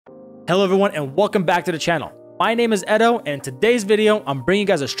Hello everyone and welcome back to the channel. My name is Edo and in today's video, I'm bringing you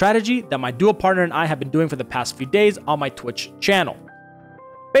guys a strategy that my duo partner and I have been doing for the past few days on my Twitch channel.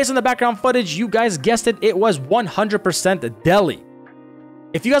 Based on the background footage, you guys guessed it, it was 100% deli.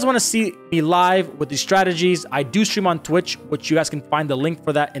 If you guys want to see me live with these strategies, I do stream on Twitch, which you guys can find the link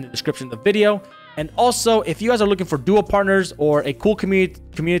for that in the description of the video. And also, if you guys are looking for duo partners or a cool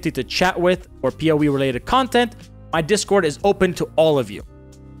community to chat with or POE related content, my Discord is open to all of you.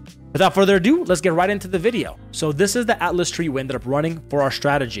 Without further ado, let's get right into the video. So this is the Atlas tree we ended up running for our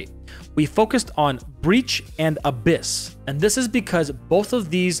strategy. We focused on Breach and Abyss, and this is because both of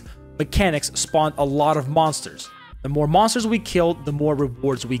these mechanics spawned a lot of monsters. The more monsters we killed, the more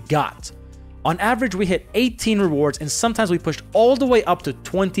rewards we got. On average, we hit 18 rewards, and sometimes we pushed all the way up to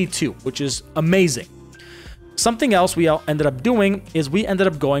 22, which is amazing. Something else we ended up doing is we ended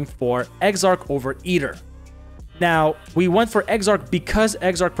up going for Exarch over Eater. Now, we went for Exarch because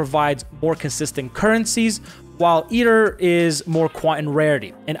Exarch provides more consistent currencies, while Eater is more quant and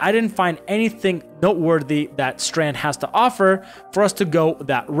rarity. And I didn't find anything noteworthy that Strand has to offer for us to go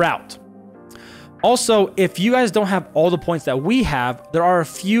that route. Also, if you guys don't have all the points that we have, there are a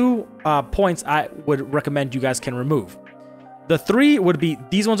few points I would recommend you guys can remove. The three would be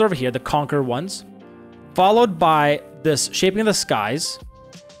these ones over here, the Conquer ones, followed by this Shaping of the Skies,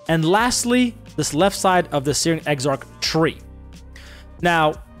 and lastly, this left side of the Searing Exarch tree.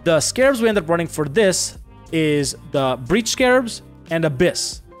 Now, the scarabs we ended up running for this is the Breach scarabs and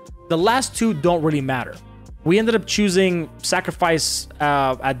Abyss. The last two don't really matter. We ended up choosing Sacrifice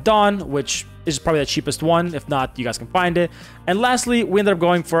at Dawn, which is probably the cheapest one. If not, you guys can find it. And lastly, we ended up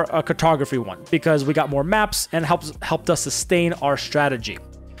going for a cartography one because we got more maps and helped us sustain our strategy.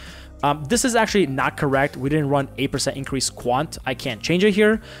 This is actually not correct. We didn't run 8% increase quant. I can't change it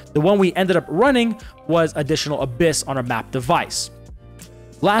here. The one we ended up running was additional Abyss on our map device.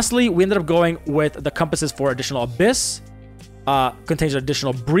 Lastly, we ended up going with the compasses for additional Abyss, contains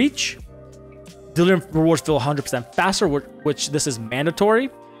additional Breach. Delirium rewards feel 100% faster, which this is mandatory.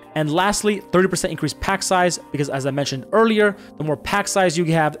 And lastly, 30% increased pack size, because as I mentioned earlier, the more pack size you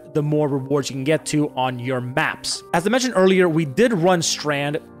have, the more rewards you can get to on your maps. As I mentioned earlier, we did run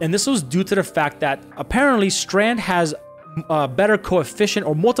Strand, and this was due to the fact that apparently Strand has a better coefficient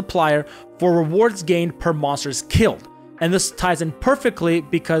or multiplier for rewards gained per monsters killed. And this ties in perfectly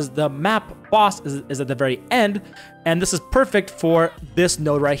because the map boss is at the very end, and this is perfect for this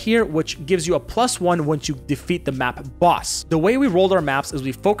node right here, which gives you a +1 once you defeat the map boss. The way we rolled our maps is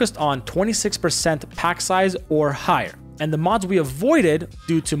we focused on 26% pack size or higher, and the mods we avoided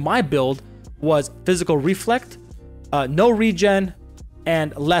due to my build was Physical Reflect, no regen,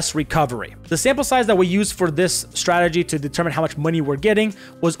 and less recovery. The sample size that we used for this strategy to determine how much money we're getting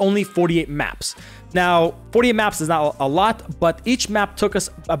was only 48 maps. Now, 48 maps is not a lot, but each map took us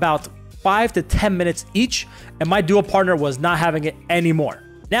about 5 to 10 minutes each, and my duo partner was not having it anymore.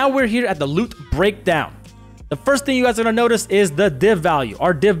 Now we're here at the loot breakdown. The first thing you guys are gonna notice is the div value.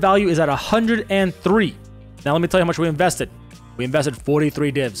 Our div value is at 103. Now let me tell you how much we invested. We invested 43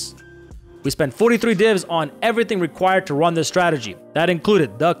 divs. We spent 43 divs on everything required to run this strategy. That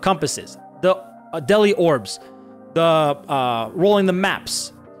included the compasses, the deli orbs, the rolling the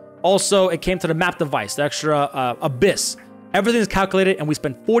maps. Also, it came to the map device, the extra Abyss. Everything is calculated, and we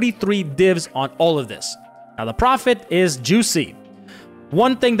spent 43 divs on all of this. Now, the profit is juicy.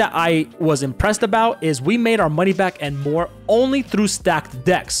 One thing that I was impressed about is we made our money back and more only through stacked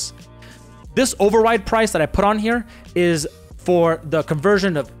decks. This override price that I put on here is for the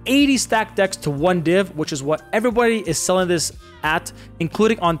conversion of 80 stacked decks to 1 div, which is what everybody is selling this at,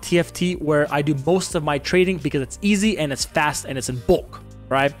 including on TFT, where I do most of my trading because it's easy and it's fast and it's in bulk,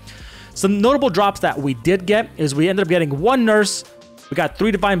 right? Some notable drops that we did get is we ended up getting 1 nurse, we got 3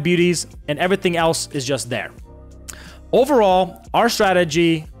 divine beauties, and everything else is just there. Overall, our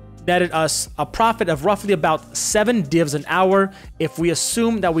strategy netted us a profit of roughly about 7 divs an hour if we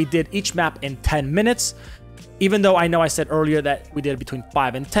assume that we did each map in 10 minutes. Even though I know I said earlier that we did between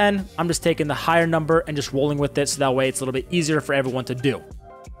 5 and 10, I'm just taking the higher number and just rolling with it so that way it's a little bit easier for everyone to do.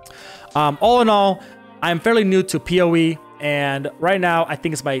 All in all, I'm fairly new to PoE, and right now I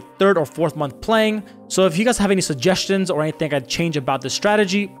think it's my 3rd or 4th month playing. So if you guys have any suggestions or anything I'd change about this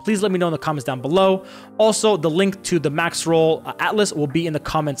strategy, please let me know in the comments down below. Also, the link to the max roll Atlas will be in the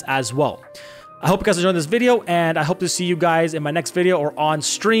comments as well. I hope you guys enjoyed this video, and I hope to see you guys in my next video or on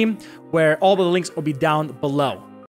stream, where all the links will be down below.